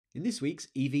In this week's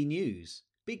EV news,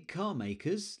 big car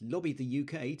makers lobbied the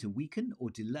UK to weaken or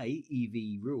delay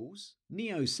EV rules.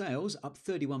 NIO Sales up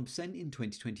 31% in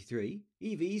 2023.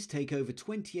 EVs take over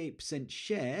 28%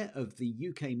 share of the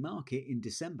UK market in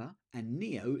December. And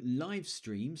NIO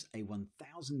Livestreams a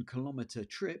 1,000-kilometre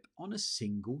trip on a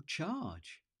single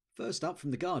charge. First up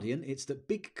from The Guardian, it's that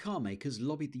big car makers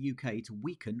lobbied the UK to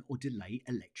weaken or delay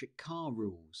electric car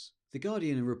rules. The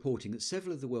Guardian are reporting that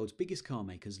several of the world's biggest car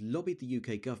makers lobbied the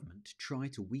UK government to try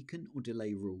to weaken or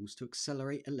delay rules to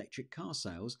accelerate electric car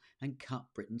sales and cut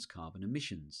Britain's carbon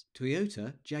emissions.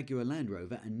 Toyota, Jaguar Land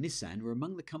Rover and Nissan were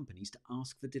among the companies to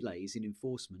ask for delays in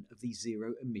enforcement of the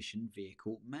zero-emission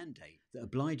vehicle mandate that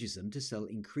obliges them to sell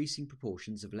increasing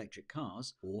proportions of electric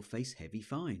cars or face heavy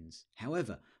fines.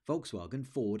 However, Volkswagen,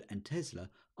 Ford and Tesla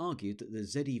argued that the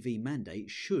ZEV mandate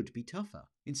should be tougher.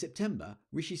 In September,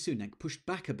 Rishi Sunak pushed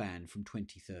back a ban from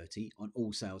 2030 on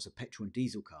all sales of petrol and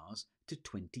diesel cars to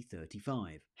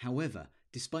 2035. However,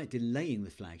 despite delaying the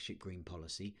flagship green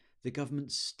policy, the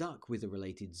government stuck with the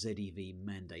related ZEV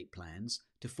mandate plans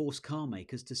to force car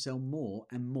makers to sell more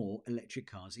and more electric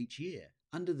cars each year.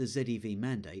 Under the ZEV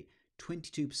mandate,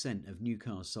 22% of new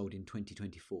cars sold in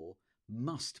 2024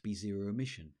 must be zero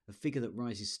emission, a figure that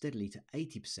rises steadily to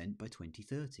 80% by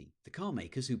 2030. The car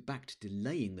makers who backed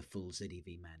delaying the full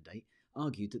ZEV mandate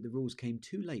argued that the rules came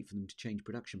too late for them to change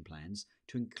production plans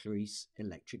to increase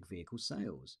electric vehicle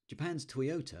sales. Japan's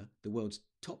Toyota, the world's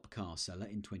top car seller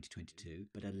in 2022,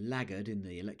 but a laggard in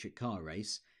the electric car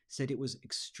race, said it was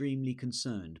extremely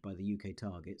concerned by the UK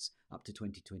targets up to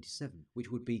 2027, which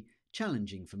would be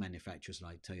challenging for manufacturers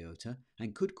like Toyota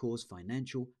and could cause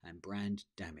financial and brand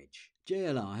damage.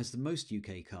 JLR has the most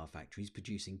UK car factories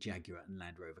producing Jaguar and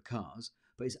Land Rover cars,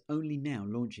 but is only now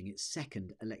launching its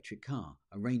second electric car,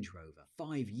 a Range Rover,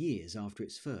 5 years after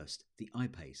its first, the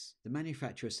I-Pace. The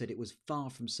manufacturer said it was far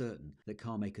from certain that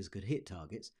car makers could hit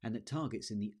targets, and that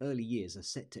targets in the early years are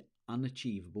set to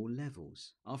unachievable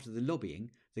levels. After the lobbying,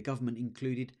 the government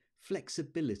included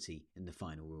flexibility in the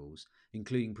final rules,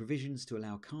 including provisions to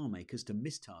allow car makers to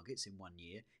miss targets in 1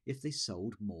 year if they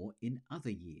sold more in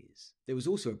other years. There was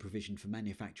also a provision for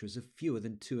manufacturers of fewer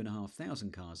than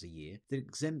 2,500 cars a year that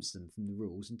exempts them from the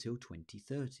rules until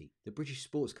 2030. The British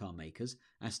sports car makers,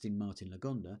 Aston Martin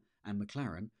Lagonda and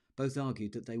McLaren, both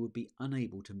argued that they would be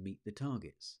unable to meet the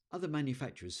targets. Other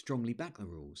manufacturers strongly backed the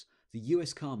rules. The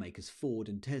US car makers Ford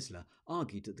and Tesla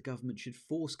argued that the government should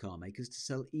force car makers to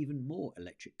sell even more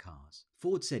electric cars.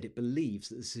 Ford said it believes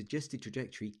that the suggested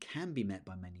trajectory can be met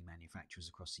by many manufacturers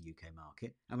across the UK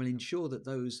market and will ensure that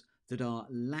those that are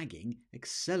lagging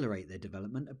accelerate their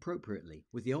development appropriately,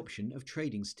 with the option of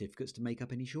trading certificates to make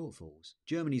up any shortfalls.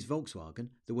 Germany's Volkswagen,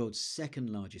 the world's second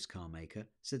largest car maker,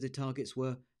 said the targets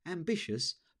were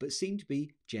ambitious but seem to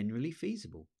be generally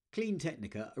feasible. Clean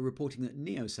Technica are reporting that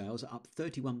NIO sales are up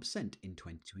 31% in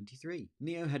 2023.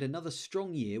 NIO had another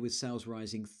strong year with sales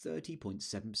rising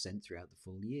 30.7% throughout the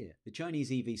full year. The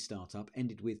Chinese EV startup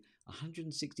ended with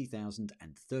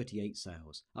 160,038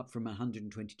 sales, up from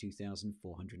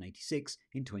 122,486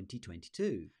 in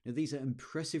 2022. Now these are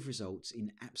impressive results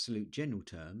in absolute general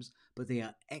terms, but they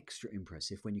are extra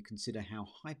impressive when you consider how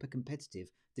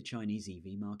hyper-competitive the Chinese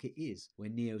EV market is, where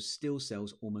NIO still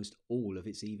sells almost all of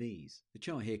its EVs. The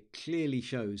chart here clearly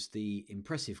shows the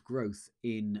impressive growth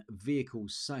in vehicle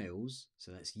sales,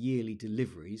 so that's yearly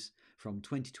deliveries, from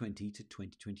 2020 to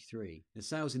 2023. The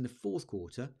sales in the fourth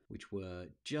quarter, which were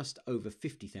just over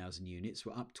 50,000 units,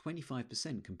 were up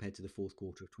 25% compared to the fourth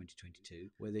quarter of 2022,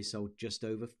 where they sold just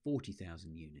over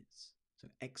 40,000 units. So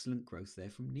excellent growth there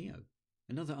from NIO.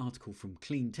 Another article from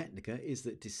Clean Technica is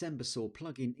that December saw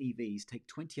plug-in EVs take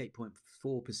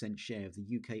 28.4% share of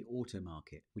the UK auto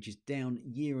market, which is down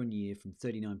year on year from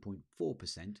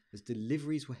 39.4% as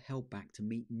deliveries were held back to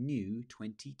meet new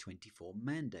 2024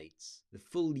 mandates. The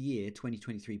full year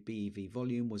 2023 BEV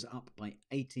volume was up by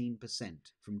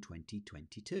 18% from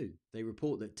 2022. They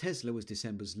report that Tesla was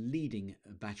December's leading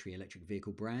battery electric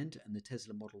vehicle brand, and the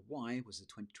Tesla Model Y was the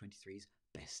 2023's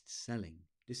best-selling.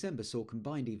 December saw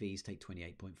combined EVs take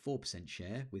 28.4%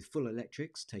 share, with full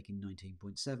electrics taking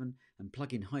 19.7% and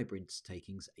plug-in hybrids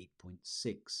taking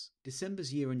 8.6%.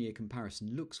 December's year-on-year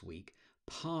comparison looks weak,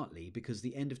 partly because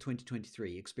the end of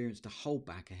 2023 experienced a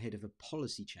holdback ahead of a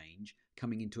policy change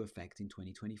coming into effect in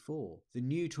 2024. The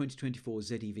new 2024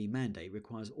 ZEV mandate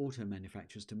requires auto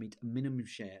manufacturers to meet a minimum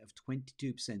share of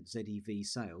 22% ZEV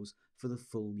sales for the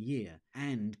full year,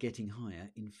 and getting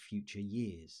higher in future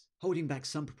years. Holding back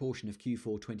some proportion of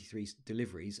Q4 23's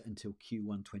deliveries until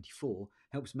Q1 24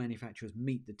 helps manufacturers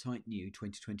meet the tight new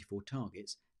 2024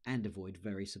 targets and avoid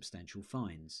very substantial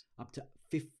fines, up to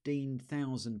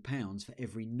 £15,000 for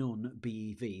every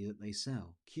non-BEV that they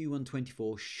sell. Q1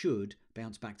 24 should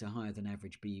bounce back to higher than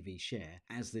average BEV share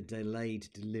as the delayed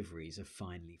deliveries are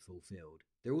finally fulfilled.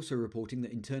 They're also reporting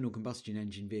that internal combustion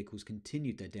engine vehicles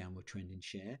continued their downward trend in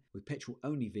share, with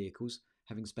petrol-only vehicles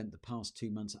having spent the past 2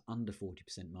 months at under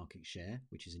 40% market share,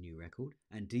 which is a new record,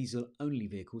 and diesel-only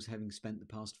vehicles having spent the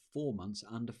past 4 months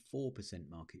at under 4%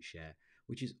 market share,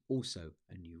 which is also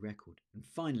a new record. And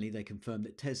finally, they confirmed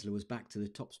that Tesla was back to the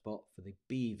top spot for the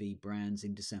BEV brands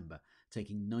in December,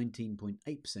 taking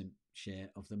 19.8% share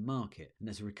of the market, and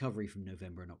there's a recovery from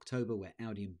November and October where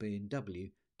Audi and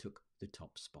BMW took the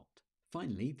top spot.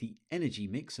 Finally, the Energy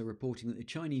Mix are reporting that the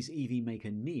Chinese EV maker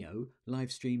NIO live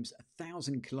streams a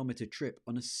 1,000-kilometre trip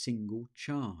on a single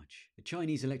charge. The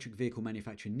Chinese electric vehicle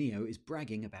manufacturer NIO is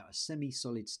bragging about a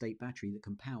semi-solid state battery that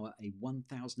can power a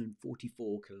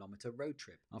 1,044-kilometre road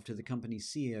trip after the company's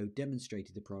CEO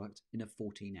demonstrated the product in a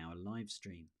 14-hour live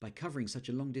stream. By covering such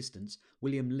a long distance,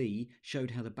 William Li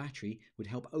showed how the battery would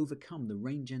help overcome the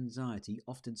range anxiety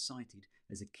often cited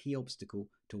as a key obstacle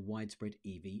to widespread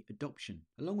EV adoption.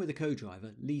 Along with a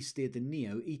co-driver, Li steered the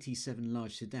NIO ET7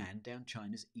 large sedan down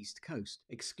China's east coast.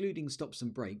 Excluding stops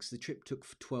and breaks, the trip took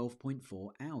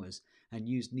 12.4 hours and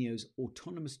used NIO's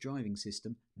autonomous driving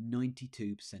system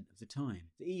 92% of the time.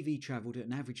 The EV travelled at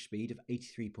an average speed of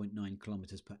 83.9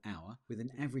 km per hour, with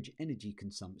an average energy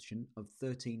consumption of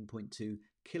 13.2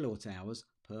 kilowatt hours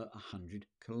per 100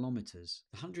 kilometers.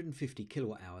 The 150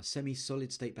 kilowatt-hour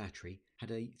semi-solid state battery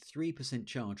had a 3%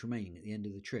 charge remaining at the end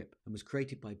of the trip and was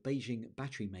created by Beijing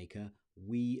battery maker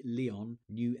Lion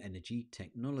New Energy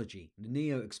Technology. The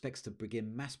NIO expects to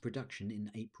begin mass production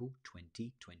in April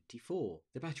 2024.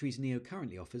 The batteries NIO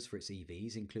currently offers for its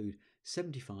EVs include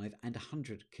 75 and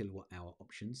 100 kilowatt-hour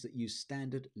options that use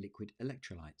standard liquid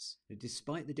electrolytes.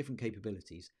 Despite the different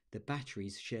capabilities, the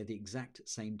batteries share the exact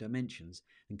same dimensions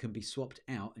and can be swapped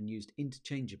out and used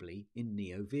interchangeably in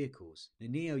NIO vehicles. The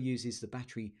NIO uses the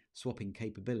battery swapping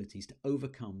capabilities to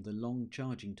overcome the long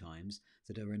charging times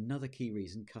that are another key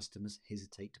reason customers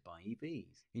hesitate to buy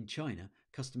EVs. In China,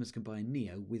 customers can buy a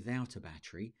NIO without a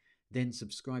battery, then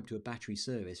subscribe to a battery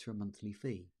service for a monthly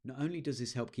fee. Not only does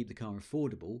this help keep the car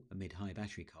affordable amid high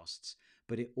battery costs,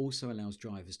 but it also allows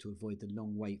drivers to avoid the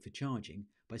long wait for charging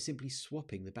by simply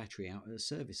swapping the battery out at a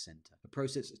service centre, a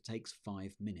process that takes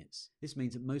 5 minutes. This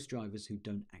means that most drivers who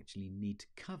don't actually need to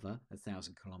cover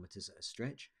 1,000 kilometres at a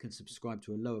stretch can subscribe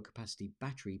to a lower capacity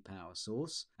battery power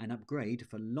source and upgrade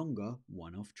for longer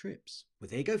one-off trips. Well,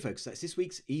 there you go folks, that's this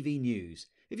week's EV news.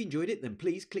 If you enjoyed it, then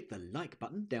please click the like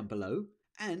button down below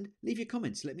and leave your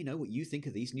comments to let me know what you think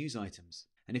of these news items.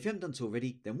 And if you haven't done so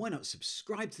already, then why not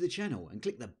subscribe to the channel and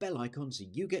click the bell icon so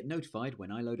you get notified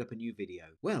when I load up a new video.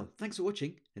 Well, thanks for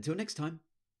watching. Until next time,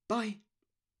 bye!